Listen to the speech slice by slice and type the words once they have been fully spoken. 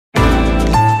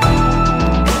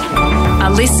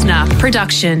listener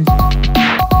production.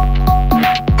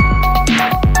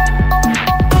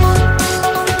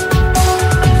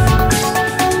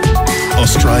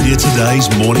 Australia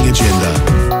Today's Morning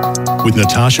Agenda with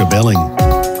Natasha Belling.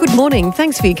 Good morning.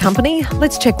 Thanks for your company.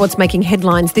 Let's check what's making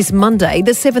headlines this Monday,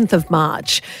 the 7th of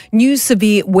March. New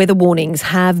severe weather warnings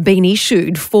have been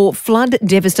issued for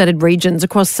flood-devastated regions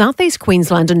across southeast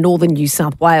Queensland and northern New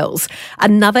South Wales.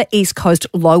 Another East Coast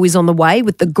low is on the way,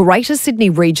 with the Greater Sydney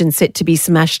region set to be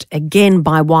smashed again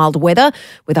by wild weather,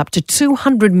 with up to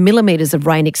 200 millimetres of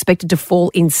rain expected to fall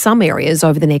in some areas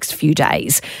over the next few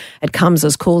days. It comes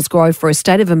as calls grow for a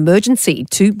state of emergency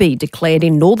to be declared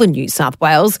in northern New South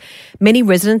Wales. Many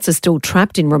residents are still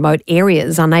trapped in remote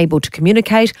areas, unable to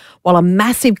communicate, while a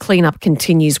massive clean-up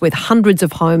continues with hundreds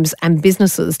of homes and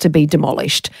businesses to be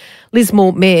demolished.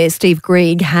 Lismore Mayor Steve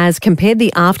Greig has compared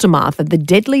the aftermath of the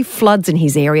deadly floods in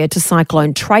his area to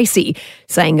Cyclone Tracy,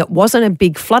 saying it wasn't a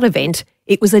big flood event,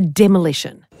 it was a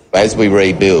demolition. As we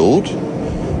rebuild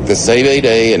the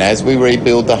CBD and as we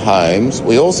rebuild the homes,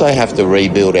 we also have to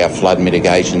rebuild our flood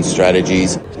mitigation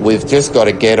strategies. We've just got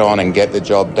to get on and get the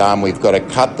job done. We've got to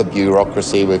cut the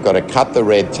bureaucracy. We've got to cut the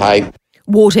red tape.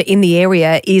 Water in the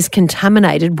area is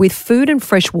contaminated, with food and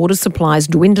fresh water supplies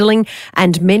dwindling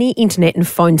and many internet and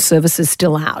phone services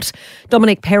still out.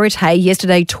 Dominic Perrottet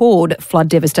yesterday toured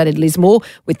flood-devastated Lismore,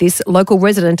 with this local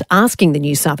resident asking the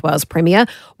New South Wales Premier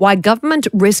why government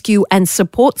rescue and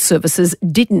support services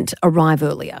didn't arrive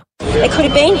earlier. They could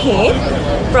have been here,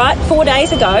 right, 4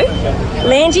 days ago,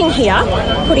 landing here,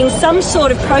 putting some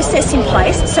sort of process in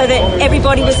place so that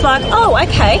everybody was like, oh,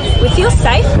 okay, we feel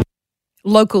safe.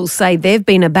 Locals say they've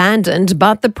been abandoned,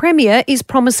 but the Premier is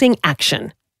promising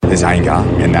action. There's anger,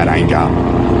 and that anger,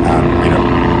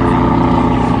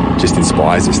 just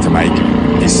inspires us to make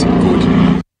this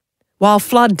good. While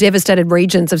flood-devastated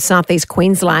regions of southeast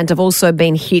Queensland have also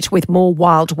been hit with more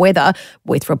wild weather,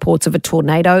 with reports of a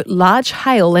tornado, large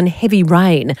hail and heavy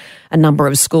rain. A number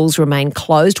of schools remain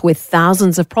closed, with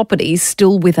thousands of properties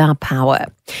still without power.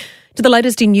 To the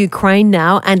latest in Ukraine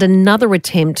now, and another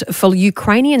attempt for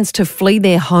Ukrainians to flee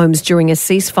their homes during a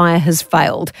ceasefire has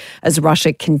failed as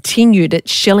Russia continued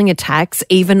its shelling attacks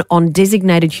even on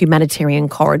designated humanitarian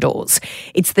corridors.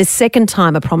 It's the second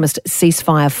time a promised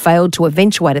ceasefire failed to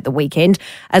eventuate at the weekend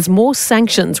as more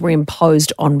sanctions were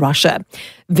imposed on Russia.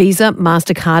 Visa,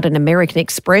 MasterCard and American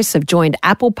Express have joined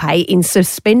Apple Pay in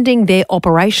suspending their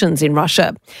operations in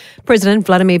Russia. President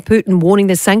Vladimir Putin warning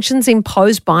the sanctions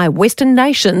imposed by Western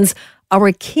nations are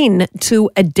akin to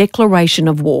a declaration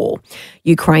of war.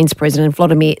 Ukraine's President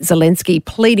Volodymyr Zelensky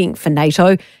pleading for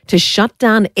NATO to shut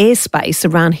down airspace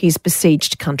around his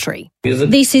besieged country.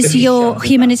 This is your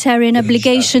humanitarian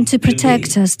obligation to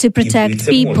protect us, to protect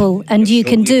people, and you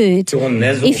can do it.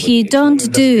 If you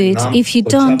don't do it, if you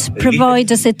don't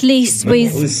provide us at least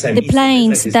with the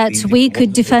planes that we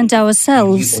could defend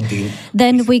ourselves,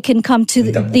 then we can come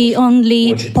to the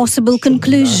only possible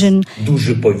conclusion.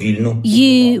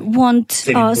 You want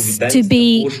us to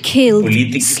be killed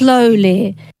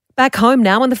slowly. Back home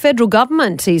now, and the federal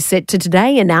government is set to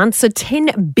today announce a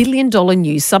 $10 billion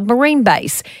new submarine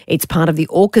base. It's part of the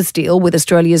AUKUS deal with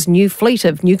Australia's new fleet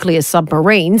of nuclear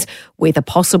submarines, with a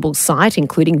possible site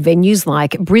including venues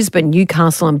like Brisbane,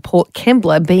 Newcastle and Port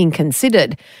Kembla being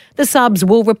considered. The subs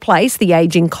will replace the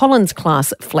ageing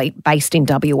Collins-class fleet based in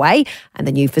WA, and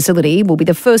the new facility will be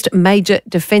the first major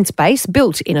defence base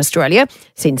built in Australia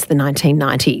since the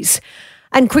 1990s.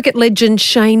 And cricket legend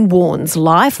Shane Warne's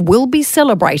life will be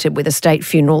celebrated with a state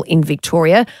funeral in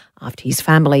Victoria after his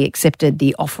family accepted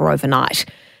the offer overnight.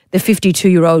 The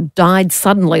 52-year-old died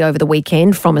suddenly over the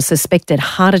weekend from a suspected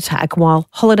heart attack while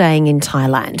holidaying in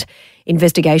Thailand.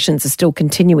 Investigations are still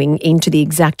continuing into the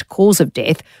exact cause of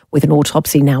death, with an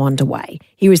autopsy now underway.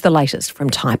 Here is the latest from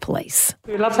Thai police.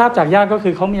 He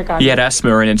had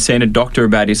asthma and had seen a doctor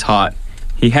about his heart.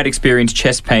 He had experienced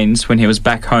chest pains when he was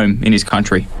back home in his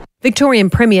country. Victorian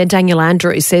Premier Daniel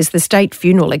Andrews says the state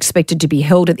funeral expected to be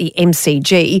held at the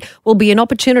MCG will be an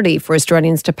opportunity for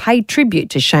Australians to pay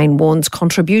tribute to Shane Warne's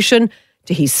contribution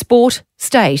to his sport,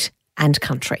 state and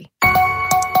country.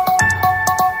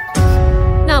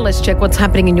 Now let's check what's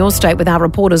happening in your state with our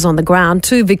reporters on the ground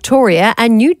to Victoria.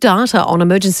 And new data on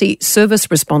emergency service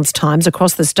response times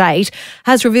across the state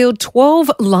has revealed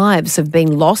 12 lives have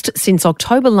been lost since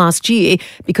October last year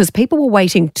because people were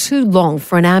waiting too long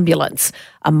for an ambulance.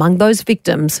 Among those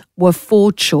victims were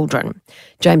 4 children.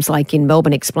 James Lake in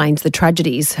Melbourne explains the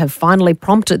tragedies have finally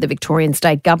prompted the Victorian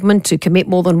State Government to commit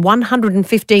more than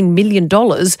 $115 million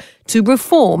to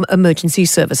reform emergency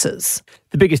services.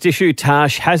 The biggest issue,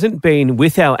 Tash, hasn't been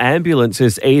with our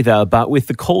ambulances either, but with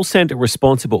the call centre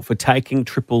responsible for taking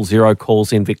 000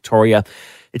 calls in Victoria.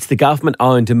 It's the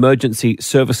government-owned Emergency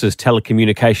Services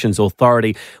Telecommunications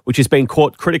Authority, which has been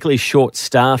caught critically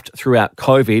short-staffed throughout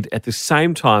COVID at the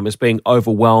same time as being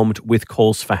overwhelmed with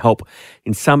calls for help.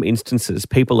 In some instances,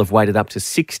 people have waited up to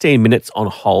 16 minutes on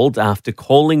hold after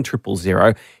calling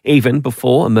 000, even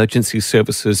before emergency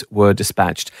services were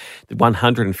dispatched. The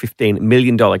 $115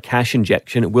 million cash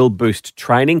injection will boost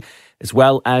training as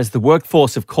well as the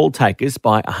workforce of call takers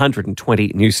by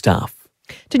 120 new staff.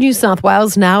 To New South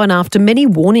Wales now, and after many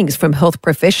warnings from health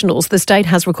professionals, the state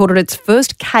has recorded its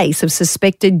first case of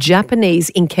suspected Japanese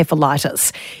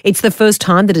encephalitis. It's the first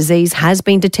time the disease has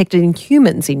been detected in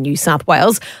humans in New South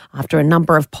Wales after a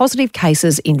number of positive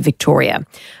cases in Victoria.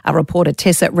 Our reporter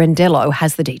Tessa Rendello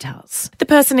has the details. The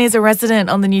person is a resident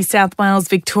on the New South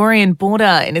Wales-Victorian border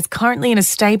and is currently in a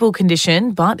stable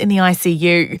condition but in the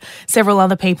ICU. Several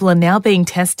other people are now being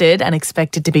tested and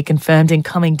expected to be confirmed in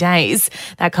coming days.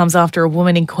 That comes after a woman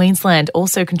in Queensland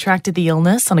also contracted the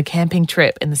illness on a camping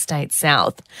trip in the state's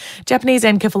south. Japanese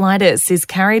encephalitis is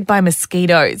carried by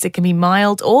mosquitoes. It can be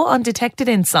mild or undetected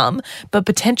in some, but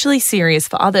potentially serious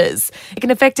for others. It can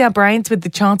affect our brains with the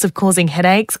chance of causing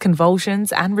headaches,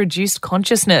 convulsions and reduced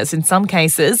consciousness in some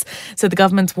cases. So the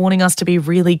government's warning us to be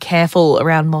really careful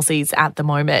around mozzies at the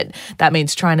moment. That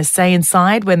means trying to stay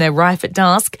inside when they're rife at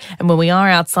dusk, and when we are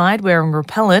outside, wearing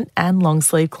repellent and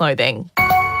long-sleeve clothing.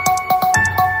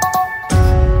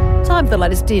 Time for the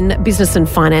latest in business and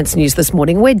finance news this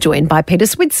morning. We're joined by Peter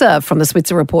Switzer from the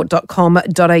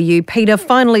switzerreport.com.au. Peter,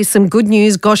 finally some good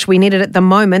news. Gosh, we need it at the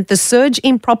moment. The surge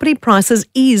in property prices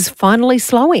is finally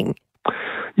slowing.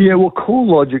 Yeah, well,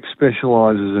 CoreLogic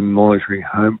specialises in monitoring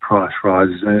home price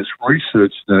rises, and its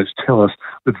research notes tell us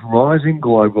with rising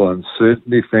global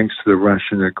uncertainty thanks to the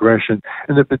Russian aggression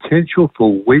and the potential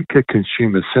for weaker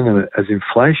consumer sentiment as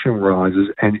inflation rises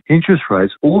and interest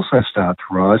rates also start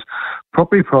to rise,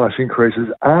 property price increases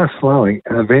are slowing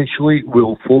and eventually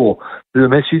will fall. The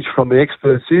message from the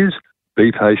experts is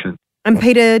be patient. And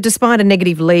Peter, despite a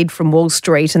negative lead from Wall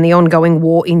Street and the ongoing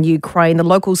war in Ukraine, the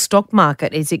local stock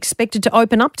market is expected to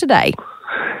open up today.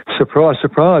 Surprise,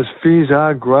 surprise. Fears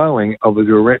are growing of a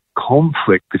direct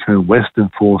conflict between Western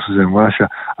forces and Russia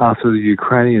after the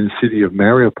Ukrainian city of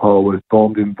Mariupol was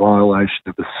bombed in violation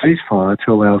of a ceasefire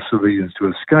to allow civilians to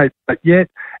escape. But yet,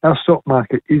 our stock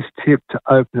market is tipped to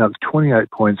open up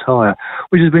 28 points higher,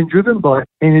 which has been driven by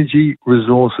energy,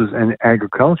 resources and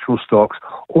agricultural stocks,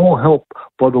 all helped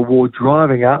by the war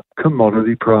driving up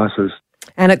commodity prices.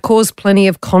 And it caused plenty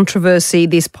of controversy,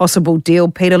 this possible deal.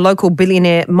 Peter, local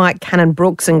billionaire Mike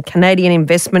Cannon-Brookes and Canadian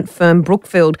investment firm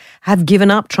Brookfield have given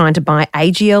up trying to buy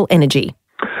AGL Energy.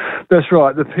 That's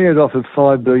right. The pair had offered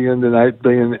 $5 billion, then $8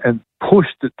 billion and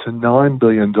pushed it to $9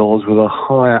 billion with a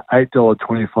higher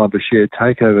 $8.25 per share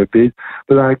takeover bid.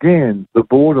 But again, the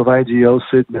board of AGL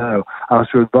said no.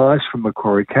 After advice from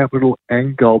Macquarie Capital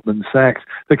and Goldman Sachs,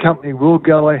 the company will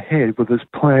go ahead with its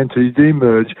plan to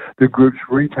demerge the group's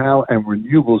retail and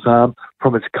renewables arm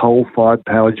from its coal-fired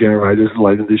power generators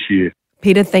later this year.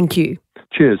 Peter, thank you.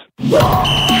 Cheers.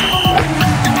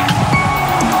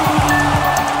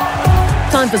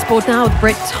 Time for sport now with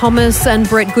Brett Thomas. And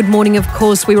Brett, good morning. Of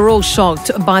course, we were all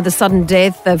shocked by the sudden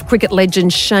death of cricket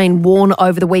legend Shane Warne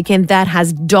over the weekend. That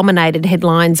has dominated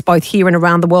headlines both here and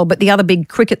around the world. But the other big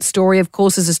cricket story, of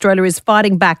course, is Australia is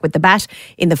fighting back with the bat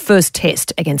in the first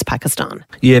test against Pakistan.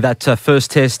 Yeah, that first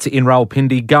test in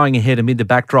Rawalpindi going ahead amid the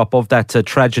backdrop of that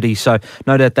tragedy. So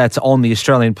no doubt that's on the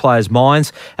Australian players'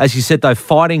 minds. As you said, though,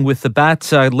 fighting with the bat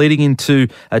leading into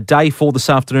day 4 this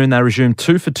afternoon. They resumed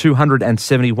 2 for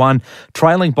 271.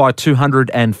 Trailing by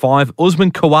 205.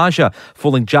 Usman Khawaja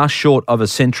falling just short of a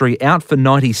century, out for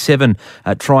 97,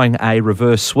 trying a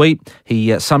reverse sweep.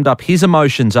 He summed up his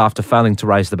emotions after failing to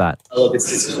raise the bat. Look, it's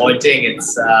disappointing.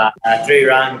 It's 3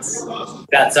 runs,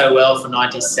 bat so well for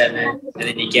 97, and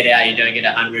then you get out, you don't get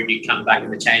 100, you come back in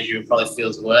the change room, it probably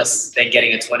feels worse than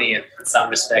getting a 20. In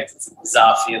some respects, it's a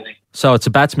bizarre feeling. So it's a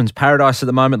batsman's paradise at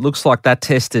the moment. Looks like that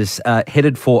test is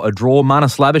headed for a draw.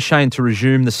 Marnus Labuschagne to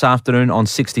resume this afternoon on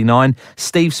 69.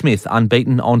 Steve Smith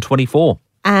unbeaten on 24.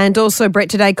 And also, Brett,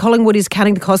 today, Collingwood is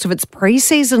counting the cost of its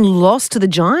pre-season loss to the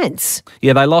Giants.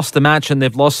 Yeah, they lost the match and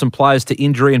they've lost some players to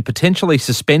injury and potentially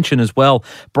suspension as well.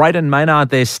 Braden Maynard,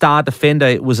 their star defender,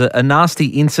 it was a nasty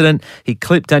incident. He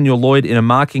clipped Daniel Lloyd in a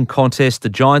marking contest. The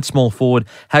Giants small forward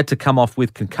had to come off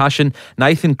with concussion.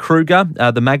 Nathan Kruger,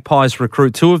 the Magpies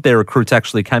recruit, two of their recruits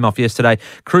actually came off yesterday.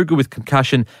 Kruger with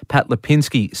concussion. Pat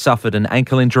Lipinski suffered an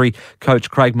ankle injury.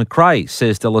 Coach Craig McRae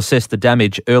says they'll assess the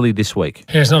damage early this week.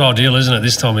 Yeah, it's not ideal, isn't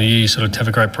it? This time of year, you sort of have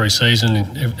a great pre-season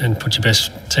and put your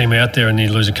best team out there, and you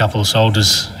lose a couple of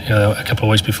soldiers, a couple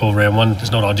of weeks before round one.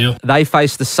 It's not ideal. They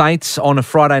face the Saints on a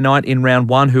Friday night in round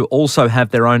one, who also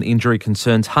have their own injury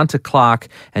concerns. Hunter Clark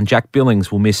and Jack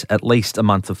Billings will miss at least a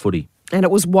month of footy. And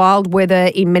it was wild weather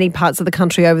in many parts of the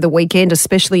country over the weekend,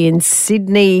 especially in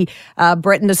Sydney.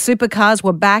 Brett, and the supercars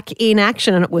were back in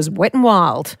action, and it was wet and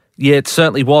wild. Yeah, it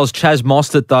certainly was. Chaz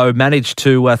Mostert, though, managed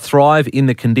to thrive in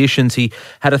the conditions. He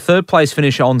had a third-place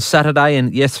finish on Saturday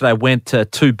and yesterday went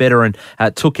two better and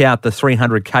took out the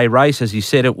 300k race. As you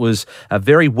said, it was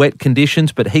very wet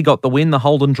conditions, but he got the win, the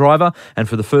Holden driver, and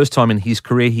for the first time in his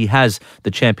career, he has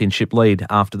the championship lead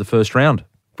after the first round.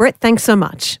 Brett, thanks so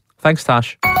much. Thanks,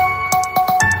 Tash.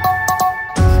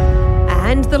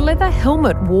 And the leather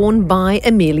helmet worn by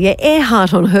Amelia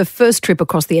Earhart on her first trip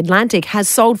across the Atlantic has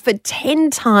sold for 10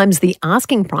 times the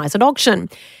asking price at auction.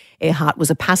 Earhart was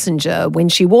a passenger when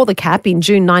she wore the cap in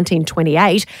June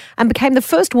 1928 and became the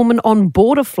first woman on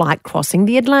board a flight crossing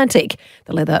the Atlantic.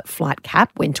 The leather flight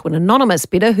cap went to an anonymous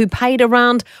bidder who paid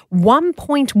around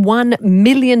 $1.1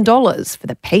 million for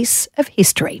the piece of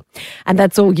history. And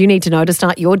that's all you need to know to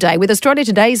start your day with Australia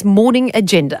Today's Morning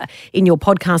Agenda in your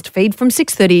podcast feed from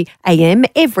 6:30am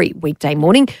every weekday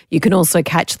morning. You can also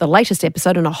catch the latest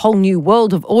episode in a whole new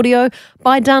world of audio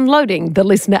by downloading the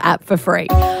Listener app for free.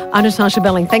 I'm Natasha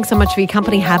Belling. Thanks so much for your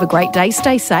company. Have a great day.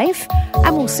 Stay safe,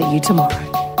 and we'll see you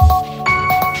tomorrow.